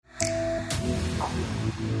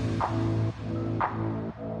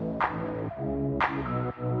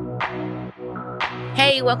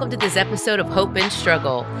Hey, welcome to this episode of Hope and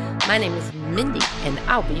Struggle. My name is Mindy, and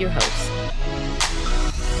I'll be your host.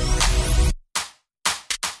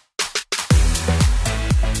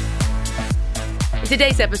 In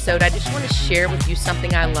today's episode, I just want to share with you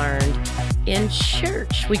something I learned in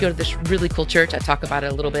church. We go to this really cool church. I talk about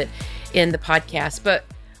it a little bit in the podcast, but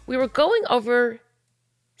we were going over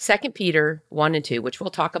 2 Peter 1 and 2, which we'll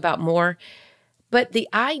talk about more. But the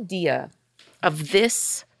idea of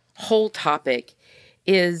this whole topic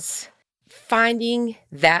is finding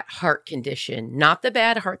that heart condition, not the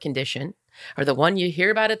bad heart condition or the one you hear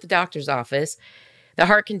about at the doctor's office, the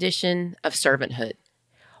heart condition of servanthood.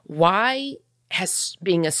 Why has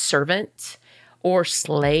being a servant or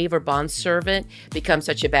slave or bondservant become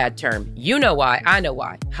such a bad term? You know why. I know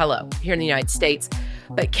why. Hello, here in the United States.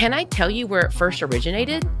 But can I tell you where it first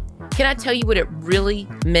originated? Can I tell you what it really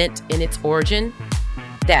meant in its origin?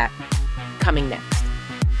 That coming next.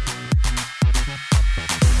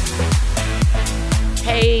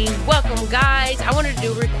 Hey, welcome guys. I wanted to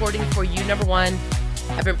do a recording for you. Number one,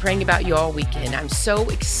 I've been praying about you all weekend. I'm so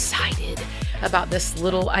excited about this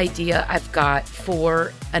little idea I've got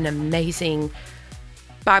for an amazing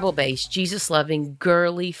Bible-based, Jesus-loving,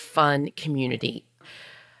 girly, fun community.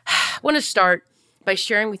 I want to start by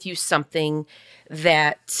sharing with you something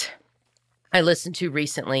that I listened to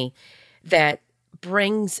recently that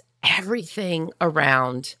brings everything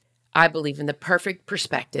around, I believe, in the perfect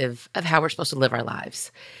perspective of how we're supposed to live our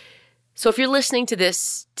lives. So if you're listening to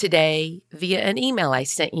this today via an email I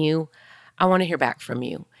sent you, I want to hear back from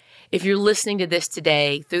you. If you're listening to this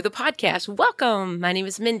today through the podcast, welcome. My name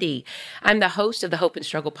is Mindy. I'm the host of the Hope and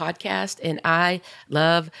Struggle podcast, and I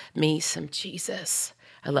love me some Jesus.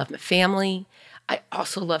 I love my family. I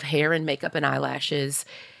also love hair and makeup and eyelashes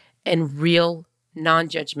and real,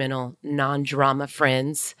 non-judgmental, non-drama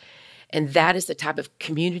friends. And that is the type of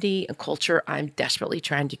community and culture I'm desperately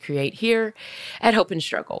trying to create here at Hope and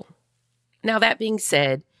Struggle. Now, that being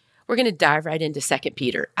said, we're going to dive right into 2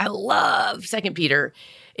 Peter. I love 2 Peter.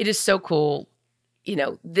 It is so cool. You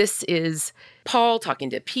know, this is Paul talking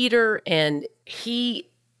to Peter, and he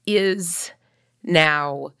is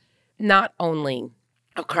now not only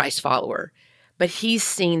a Christ follower, but he's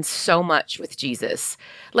seen so much with Jesus.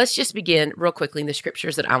 Let's just begin real quickly in the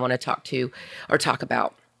scriptures that I want to talk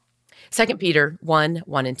about. 2 Peter 1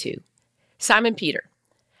 and 2. Simon Peter,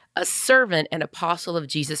 a servant and apostle of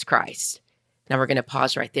Jesus Christ. Now we're going to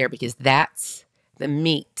pause right there because that's the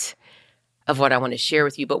meat of what I want to share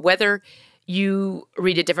with you. But whether you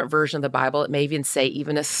read a different version of the Bible, it may even say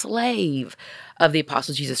even a slave of the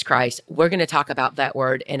apostle Jesus Christ, we're going to talk about that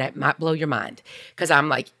word, and it might blow your mind because I'm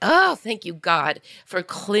like, oh, thank you, God, for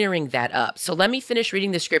clearing that up. So let me finish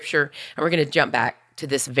reading the scripture, and we're going to jump back to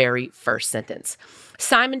this very first sentence.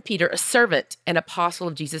 Simon Peter, a servant and apostle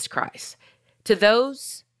of Jesus Christ, to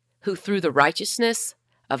those who through the righteousness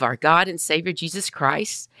of our God and Savior Jesus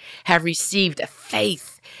Christ have received a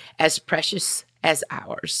faith as precious as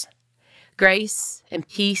ours. Grace and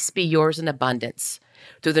peace be yours in abundance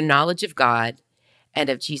through the knowledge of God and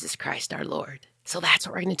of Jesus Christ our Lord. So that's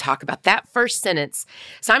what we're going to talk about. That first sentence,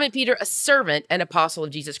 Simon Peter, a servant and apostle of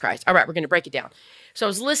Jesus Christ. All right, we're going to break it down. So I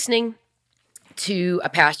was listening to a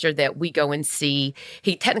pastor that we go and see.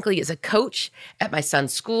 He technically is a coach at my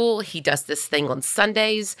son's school. He does this thing on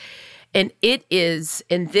Sundays. And it is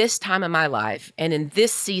in this time of my life and in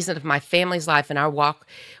this season of my family's life and our walk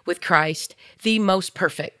with Christ, the most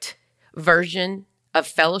perfect version of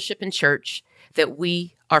fellowship in church that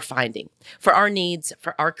we are finding for our needs,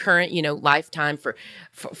 for our current, lifetime,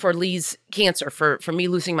 for Lee's cancer, for me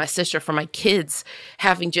losing my sister, for my kids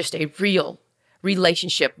having just a real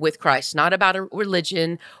relationship with Christ, not about a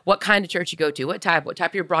religion, what kind of church you go to, what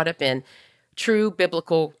type you're brought up in, true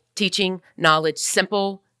biblical teaching, knowledge,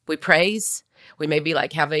 simple. We praise. We maybe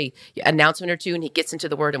have a announcement or two, and he gets into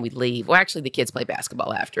the word, and we leave. Well, actually, the kids play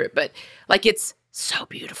basketball after it, but it's so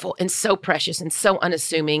beautiful and so precious and so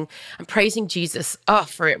unassuming. I'm praising Jesus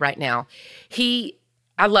for it right now.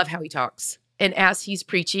 I love how he talks, and as he's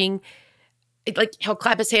preaching, he'll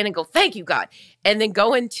clap his hand and go, "Thank you, God," and then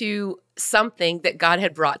go into something that God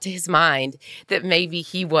had brought to his mind that maybe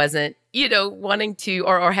he wasn't, wanting to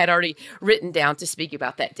or had already written down to speak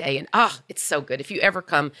about that day. And it's so good. If you ever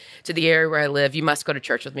come to the area where I live, you must go to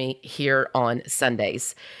church with me here on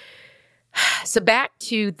Sundays. So back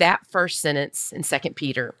to that first sentence in 2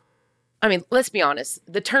 Peter. I mean, let's be honest.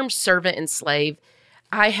 The term servant and slave,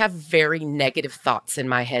 I have very negative thoughts in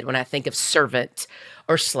my head when I think of servant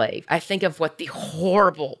or slave. I think of what the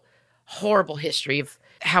horrible, horrible history of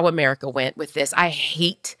how America went with this. I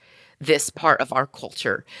hate this part of our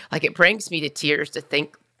culture. Like, it brings me to tears to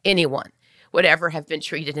think anyone would ever have been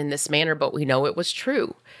treated in this manner, but we know it was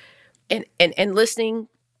true. And listening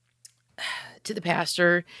to the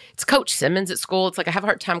pastor, it's Coach Simmons at school. It's like I have a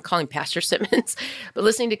hard time calling Pastor Simmons, but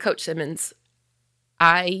listening to Coach Simmons,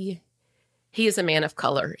 he is a man of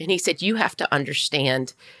color. And he said, you have to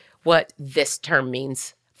understand what this term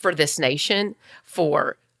means for this nation,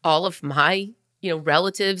 for all of my,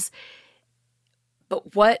 relatives.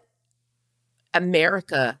 But what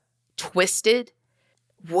America twisted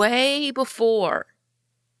way before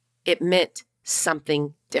it meant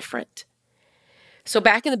something different. So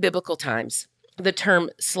back in the biblical times, the term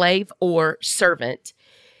slave or servant,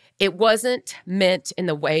 it wasn't meant in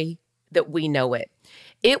the way that we know it.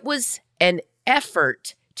 It was an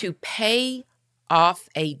effort to pay off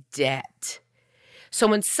a debt. So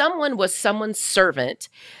when someone was someone's servant,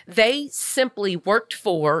 they simply worked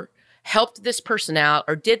for, helped this person out,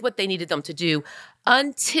 or did what they needed them to do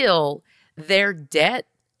until their debt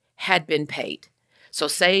had been paid. So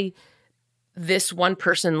say this one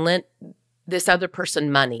person lent this other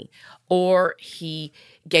person money, or he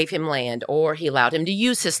gave him land, or he allowed him to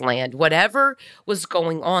use his land, whatever was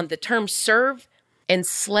going on. The term serve and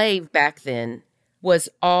slave back then was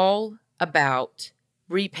all about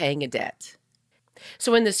repaying a debt.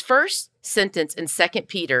 So in this first sentence in 2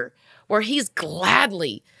 Peter, where he's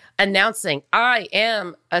gladly announcing, I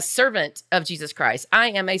am a servant of Jesus Christ, I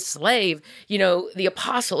am a slave, the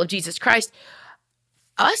apostle of Jesus Christ,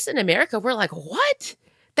 us in America, we're like, what?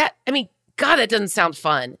 God, that doesn't sound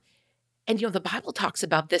fun. And, the Bible talks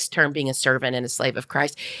about this term being a servant and a slave of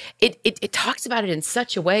Christ. It talks about it in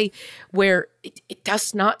such a way where it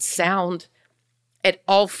does not sound at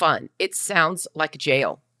all fun. It sounds like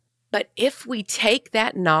jail. But if we take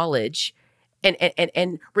that knowledge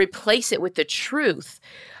and replace it with the truth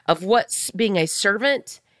of what being a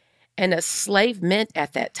servant and a slave meant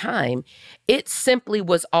at that time, it simply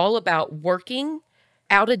was all about working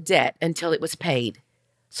out a debt until it was paid.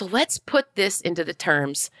 So let's put this into the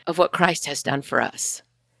terms of what Christ has done for us.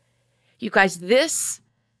 You guys, this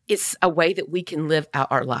is a way that we can live out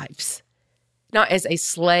our lives. Not as a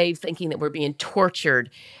slave thinking that we're being tortured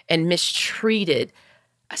and mistreated.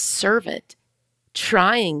 A servant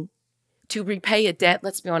trying to repay a debt,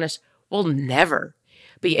 let's be honest, will never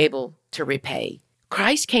be able to repay.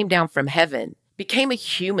 Christ came down from heaven, became a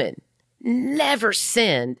human, never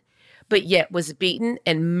sinned, but yet was beaten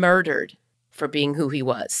and murdered for being who he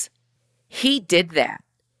was. He did that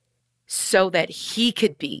so that he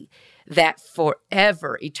could be that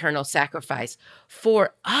forever eternal sacrifice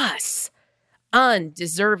for us,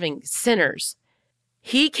 undeserving sinners.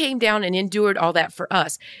 He came down and endured all that for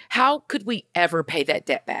us. How could we ever pay that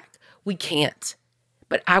debt back? We can't.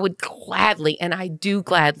 But I would gladly, and I do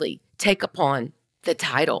gladly, take upon the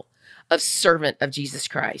title of servant of Jesus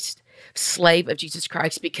Christ, slave of Jesus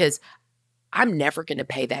Christ, because I'm never going to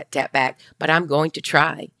pay that debt back, but I'm going to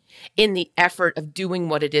try in the effort of doing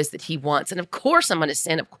what it is that he wants. And of course I'm going to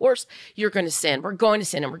sin. Of course you're going to sin. We're going to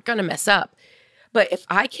sin and we're going to mess up. But if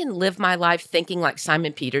I can live my life thinking like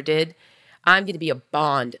Simon Peter did, I'm going to be a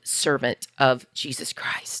bond servant of Jesus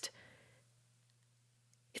Christ.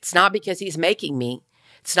 It's not because he's making me.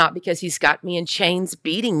 It's not because he's got me in chains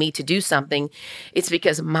beating me to do something. It's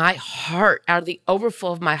because my heart, out of the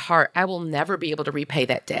overflow of my heart, I will never be able to repay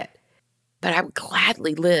that debt. But I would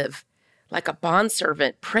gladly live like a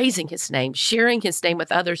bondservant, praising his name, sharing his name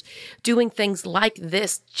with others, doing things like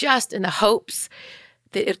this, just in the hopes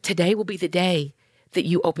that today will be the day that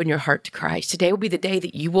you open your heart to Christ. Today will be the day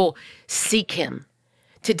that you will seek him.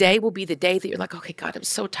 Today will be the day that you're like, okay, God, I'm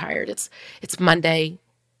so tired. It's Monday.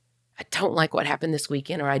 I don't like what happened this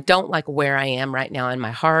weekend, or I don't like where I am right now in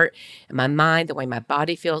my heart, in my mind, the way my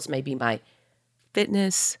body feels, maybe my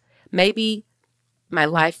fitness, maybe my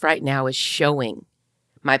life right now is showing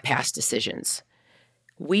my past decisions.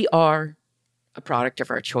 We are a product of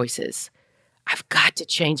our choices. I've got to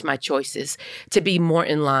change my choices to be more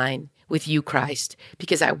in line with you, Christ,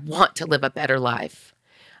 because I want to live a better life.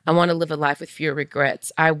 I want to live a life with fewer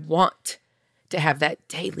regrets. I want to have that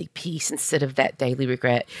daily peace instead of that daily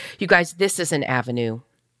regret. You guys, this is an avenue.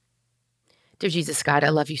 Dear Jesus, God, I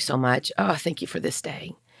love you so much. Oh, thank you for this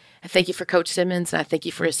day. I thank you for Coach Simmons, and I thank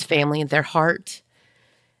you for his family and their heart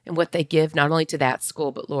and what they give, not only to that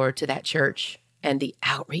school, but Lord, to that church and the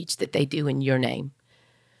outreach that they do in your name.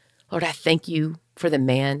 Lord, I thank you for the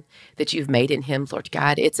man that you've made in him, Lord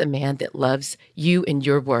God. It's a man that loves you and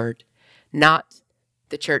your word, not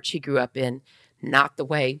the church he grew up in, not the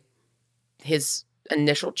way his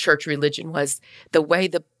initial church religion was the way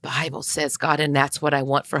the Bible says, God, and that's what I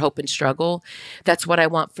want for Hope and Struggle. That's what I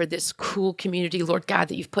want for this cool community, Lord God,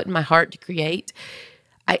 that you've put in my heart to create.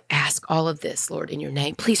 I ask all of this, Lord, in your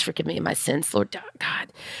name. Please forgive me of my sins, Lord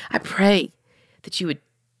God. I pray that you would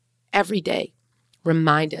every day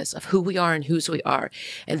remind us of who we are and whose we are,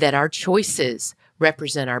 and that our choices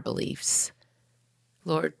represent our beliefs.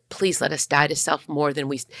 Lord, please let us die to self more than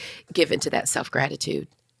we give into that self-gratitude.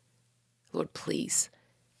 Lord, please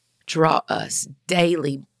draw us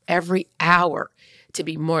daily, every hour, to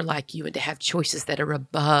be more like you and to have choices that are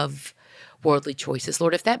above worldly choices.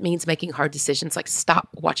 Lord, if that means making hard decisions, like stop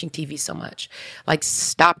watching TV so much, like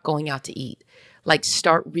stop going out to eat, like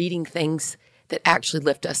start reading things that actually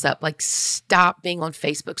lift us up, like stop being on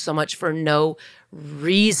Facebook so much for no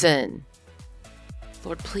reason.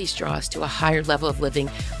 Lord, please draw us to a higher level of living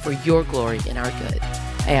for your glory and our good.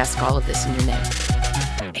 I ask all of this in your name.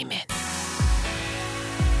 Amen.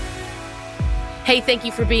 Hey, thank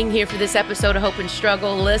you for being here for this episode of Hope and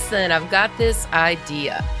Struggle. Listen, I've got this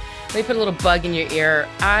idea. Let me put a little bug in your ear.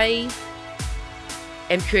 I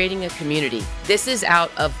am creating a community. This is out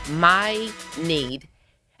of my need,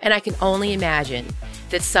 and I can only imagine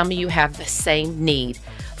that some of you have the same need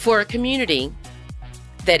for a community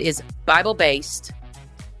that is Bible-based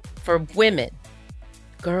for women,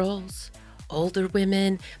 girls, older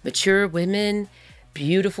women, mature women,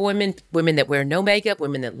 beautiful women, women that wear no makeup,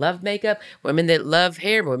 women that love makeup, women that love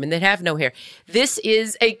hair, women that have no hair. This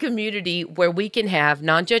is a community where we can have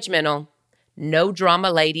non-judgmental, no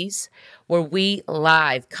drama ladies, where we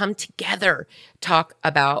live come together, talk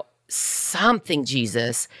about something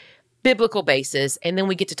Jesus, biblical basis, and then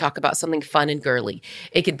we get to talk about something fun and girly.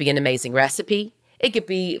 It could be an amazing recipe. It could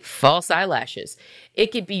be false eyelashes.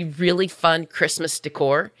 It could be really fun Christmas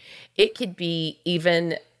decor. It could be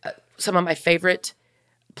even some of my favorite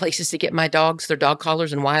places to get my dogs, their dog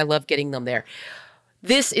collars, and why I love getting them there.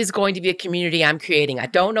 This is going to be a community I'm creating. I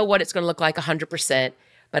don't know what it's going to look like 100%,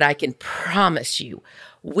 but I can promise you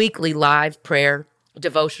weekly live prayer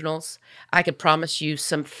devotionals. I can promise you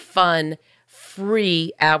some fun,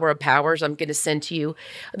 free hour of powers I'm going to send to you.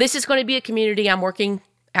 This is going to be a community I'm working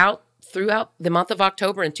out throughout the month of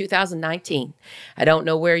October in 2019. I don't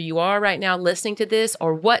know where you are right now listening to this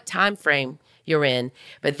or what time frame you're in,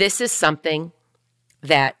 but this is something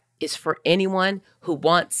that is for anyone who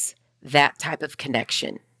wants that type of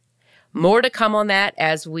connection. More to come on that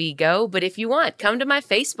as we go, but if you want, come to my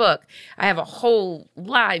Facebook. I have a whole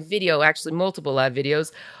live video, actually multiple live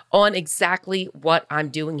videos, on exactly what I'm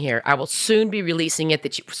doing here. I will soon be releasing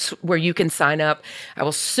it where you can sign up. I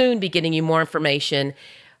will soon be getting you more information.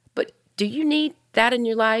 But do you need that in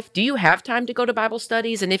your life? Do you have time to go to Bible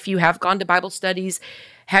studies? And if you have gone to Bible studies,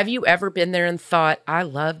 have you ever been there and thought, I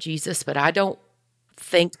love Jesus, but I don't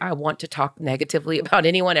think I want to talk negatively about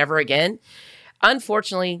anyone ever again?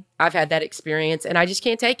 Unfortunately, I've had that experience and I just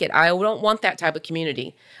can't take it. I don't want that type of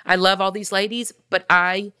community. I love all these ladies, but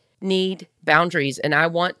I need boundaries, and I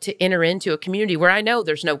want to enter into a community where I know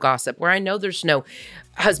there's no gossip, where I know there's no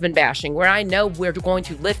husband bashing, where I know we're going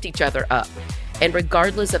to lift each other up. And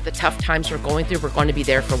regardless of the tough times we're going through, we're going to be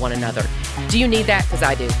there for one another. Do you need that? Because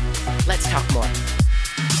I do. Let's talk more.